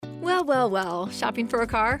Well, well, well. Shopping for a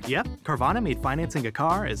car? Yep, Carvana made financing a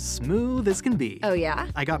car as smooth as can be. Oh,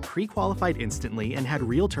 yeah? I got pre-qualified instantly and had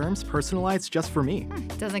real terms personalized just for me.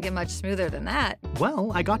 Doesn't get much smoother than that.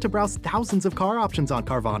 Well, I got to browse thousands of car options on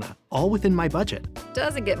Carvana, all within my budget.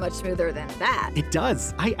 Doesn't get much smoother than that. It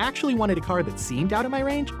does. I actually wanted a car that seemed out of my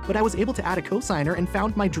range, but I was able to add a cosigner and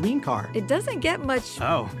found my dream car. It doesn't get much...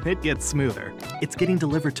 Oh, it gets smoother. It's getting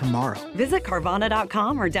delivered tomorrow. Visit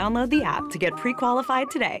Carvana.com or download the app to get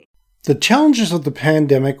pre-qualified today. The challenges of the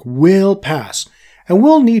pandemic will pass, and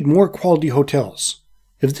we'll need more quality hotels.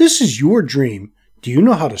 If this is your dream, do you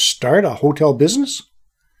know how to start a hotel business?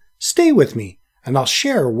 Stay with me, and I'll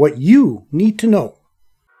share what you need to know.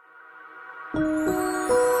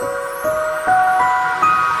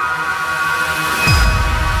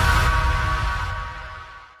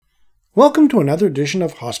 Welcome to another edition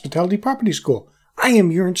of Hospitality Property School. I am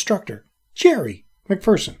your instructor, Jerry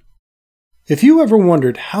McPherson. If you ever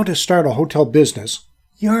wondered how to start a hotel business,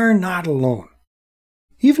 you're not alone.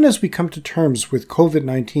 Even as we come to terms with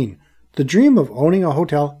COVID-19, the dream of owning a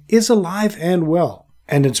hotel is alive and well,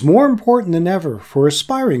 and it's more important than ever for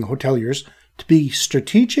aspiring hoteliers to be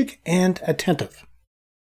strategic and attentive.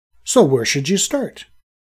 So where should you start?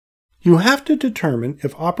 You have to determine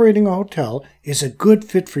if operating a hotel is a good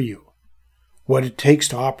fit for you, what it takes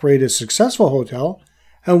to operate a successful hotel,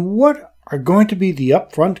 and what are going to be the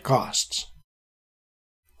upfront costs.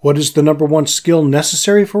 What is the number one skill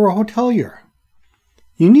necessary for a hotelier?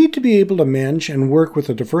 You need to be able to manage and work with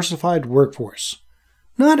a diversified workforce.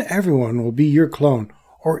 Not everyone will be your clone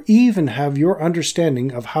or even have your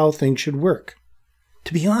understanding of how things should work.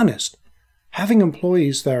 To be honest, having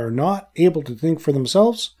employees that are not able to think for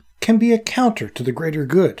themselves can be a counter to the greater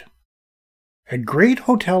good. A great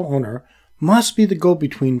hotel owner must be the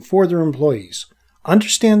go-between for their employees,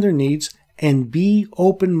 understand their needs, and be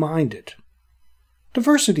open-minded.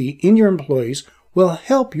 Diversity in your employees will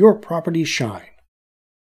help your property shine.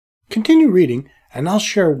 Continue reading, and I'll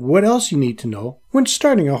share what else you need to know when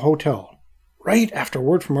starting a hotel, right after a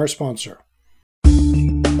word from our sponsor.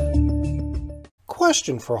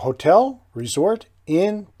 Question for hotel, resort,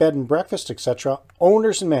 inn, bed and breakfast, etc.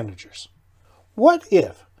 owners and managers. What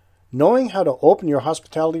if, knowing how to open your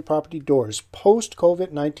hospitality property doors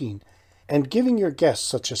post-COVID-19 and giving your guests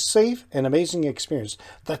such a safe and amazing experience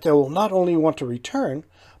that they will not only want to return,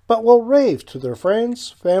 but will rave to their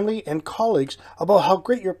friends, family, and colleagues about how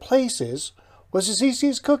great your place is, was as easy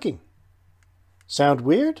as cooking? Sound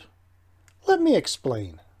weird? Let me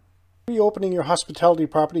explain. Reopening your hospitality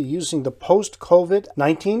property using the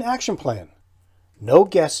post-COVID-19 action plan. No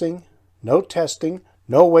guessing, no testing,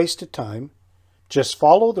 no wasted time. Just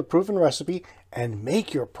follow the proven recipe and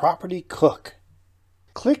make your property cook.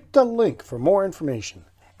 Click the link for more information,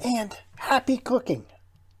 and happy cooking!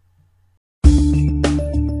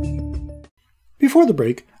 Before the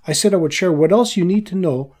break, I said I would share what else you need to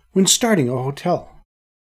know when starting a hotel.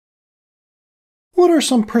 What are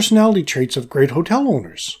some personality traits of great hotel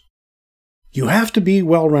owners? You have to be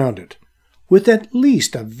well-rounded, with at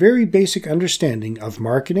least a very basic understanding of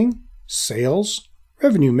marketing, sales,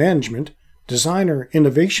 revenue management, design or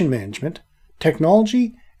innovation management,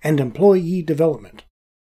 technology, and employee development.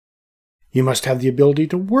 You must have the ability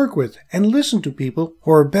to work with and listen to people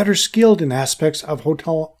who are better skilled in aspects of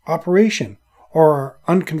hotel operation or are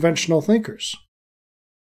unconventional thinkers.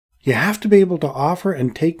 You have to be able to offer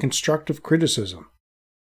and take constructive criticism.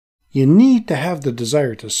 You need to have the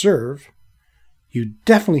desire to serve. You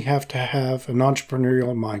definitely have to have an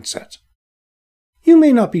entrepreneurial mindset. You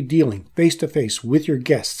may not be dealing face-to-face with your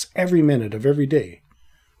guests every minute of every day,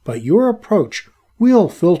 but your approach will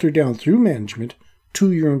filter down through management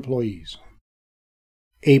to your employees.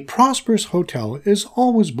 A prosperous hotel is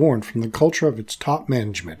always born from the culture of its top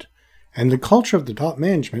management, and the culture of the top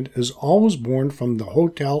management is always born from the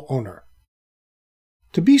hotel owner.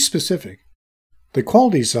 To be specific, the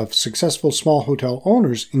qualities of successful small hotel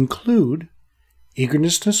owners include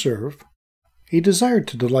eagerness to serve, a desire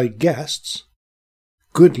to delight guests,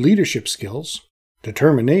 good leadership skills,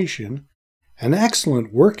 determination, an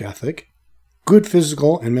excellent work ethic, good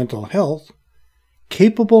physical and mental health,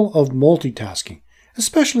 capable of multitasking,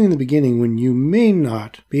 especially in the beginning when you may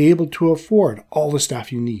not be able to afford all the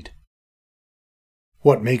staff you need.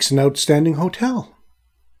 What makes an outstanding hotel?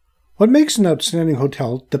 What makes an outstanding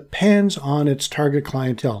hotel depends on its target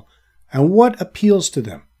clientele and what appeals to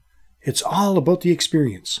them. It's all about the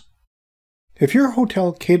experience. If your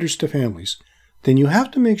hotel caters to families, then you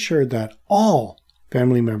have to make sure that all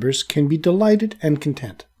family members can be delighted and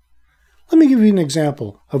content. Let me give you an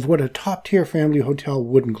example of what a top-tier family hotel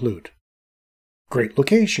would include. Great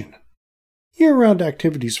location. Year-round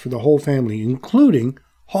activities for the whole family, including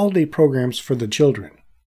holiday programs for the children,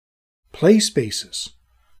 play spaces,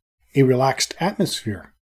 a relaxed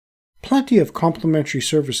atmosphere, plenty of complimentary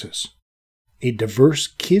services, a diverse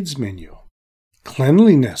kids menu,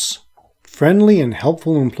 cleanliness, friendly and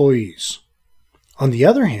helpful employees. On the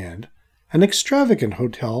other hand, an extravagant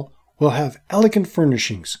hotel will have elegant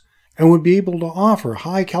furnishings and would be able to offer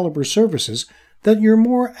high-caliber services that your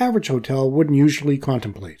more average hotel wouldn't usually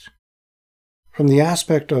contemplate. From the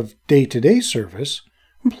aspect of day-to-day service,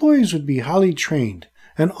 employees would be highly trained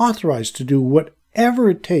and authorized to do whatever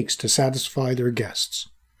it takes to satisfy their guests.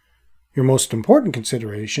 Your most important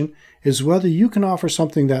consideration is whether you can offer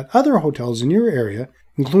something that other hotels in your area,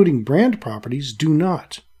 including brand properties, do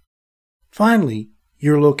not. Finally,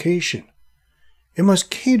 your location. It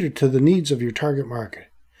must cater to the needs of your target market.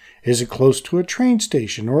 Is it close to a train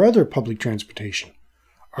station or other public transportation?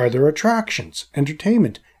 Are there attractions,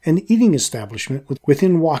 entertainment, and eating establishment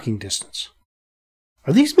within walking distance?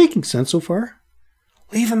 Are these making sense so far?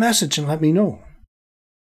 Leave a message and let me know.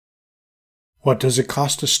 What does it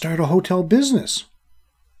cost to start a hotel business?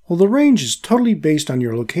 Well, the range is totally based on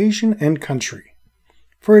your location and country.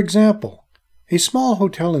 For example, a small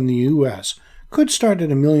hotel in the U.S. could start at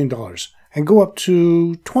 $1 million and go up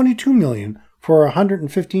to $22 million for a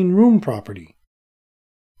 115-room property.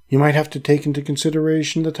 You might have to take into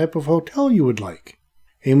consideration the type of hotel you would like: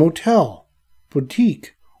 a motel,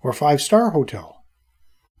 boutique, or 5-star hotel,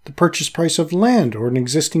 the purchase price of land or an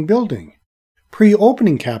existing building,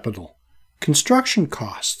 pre-opening capital, construction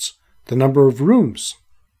costs, the number of rooms,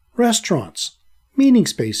 restaurants, meeting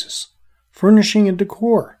spaces, furnishing and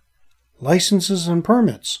decor, licenses and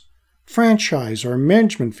permits, franchise or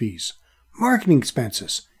management fees, marketing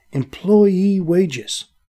expenses, employee wages.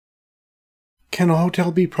 Can a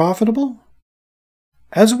hotel be profitable?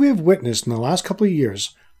 As we have witnessed in the last couple of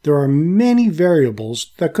years, there are many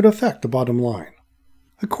variables that could affect the bottom line.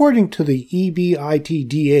 According to the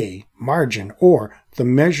EBITDA margin, or the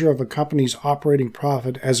measure of a company's operating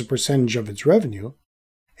profit as a percentage of its revenue,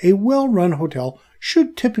 a well-run hotel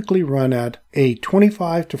should typically run at a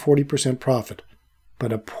 25 to 40% profit,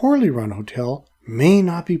 but a poorly run hotel may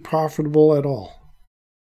not be profitable at all.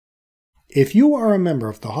 If you are a member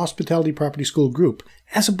of the Hospitality Property School group,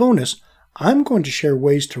 as a bonus, I'm going to share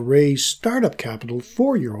ways to raise startup capital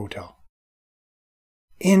for your hotel.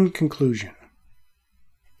 In conclusion,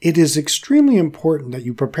 it is extremely important that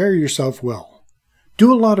you prepare yourself well.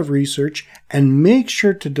 Do a lot of research and make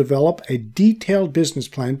sure to develop a detailed business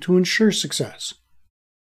plan to ensure success.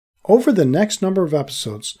 Over the next number of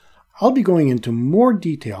episodes, I'll be going into more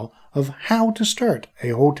detail of how to start a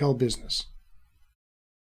hotel business.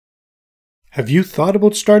 Have you thought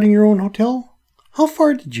about starting your own hotel? How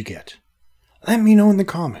far did you get? Let me know in the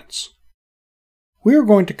comments. We are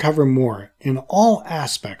going to cover more in all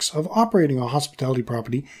aspects of operating a hospitality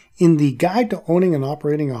property in the Guide to Owning and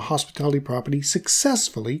Operating a Hospitality Property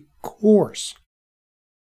Successfully course.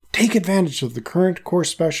 Take advantage of the current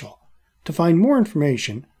course special. To find more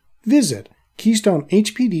information, visit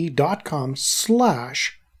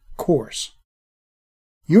keystonehpd.com/course.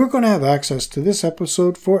 You are going to have access to this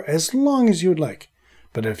episode for as long as you would like,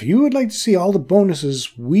 but if you would like to see all the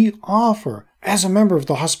bonuses we offer as a member of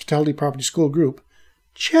the Hospitality Property School group,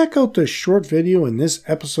 check out the short video in this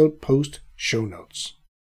episode post show notes.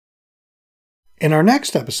 In our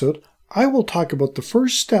next episode, I will talk about the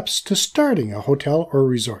first steps to starting a hotel or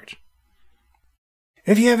resort.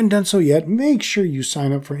 If you haven't done so yet, make sure you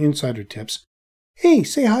sign up for insider tips. Hey,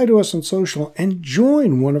 say hi to us on social and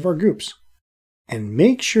join one of our groups. And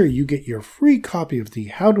make sure you get your free copy of the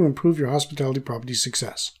How to Improve Your Hospitality Property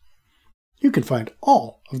Success. You can find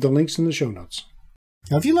all of the links in the show notes.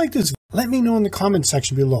 Now, if you like this, let me know in the comments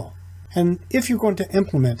section below, and if you're going to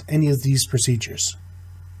implement any of these procedures.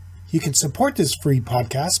 You can support this free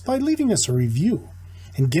podcast by leaving us a review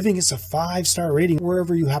and giving us a 5-star rating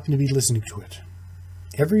wherever you happen to be listening to it.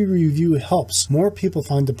 Every review helps more people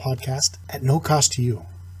find the podcast at no cost to you.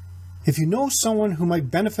 If you know someone who might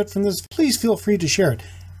benefit from this, please feel free to share it.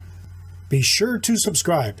 Be sure to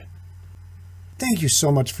subscribe. Thank you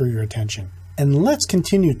so much for your attention, and let's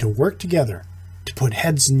continue to work together to put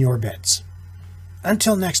heads in your beds.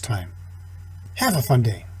 Until next time, have a fun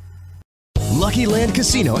day. Lucky Land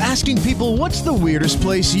Casino, asking people, what's the weirdest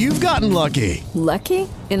place you've gotten lucky? Lucky?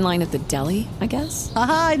 In line at the deli, I guess?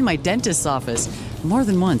 Aha, in my dentist's office. More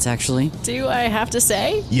than once, actually. Do I have to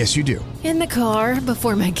say? Yes, you do. In the car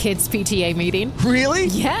before my kids' PTA meeting. Really?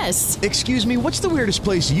 Yes. Excuse me, what's the weirdest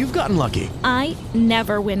place you've gotten lucky? I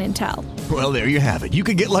never win and tell. Well, there you have it. You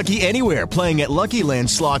can get lucky anywhere, playing at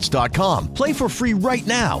LuckyLandSlots.com. Play for free right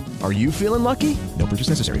now. Are you feeling lucky? No purchase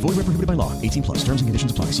necessary. Void where prohibited by law. 18+. Terms and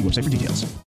conditions apply. See website for details.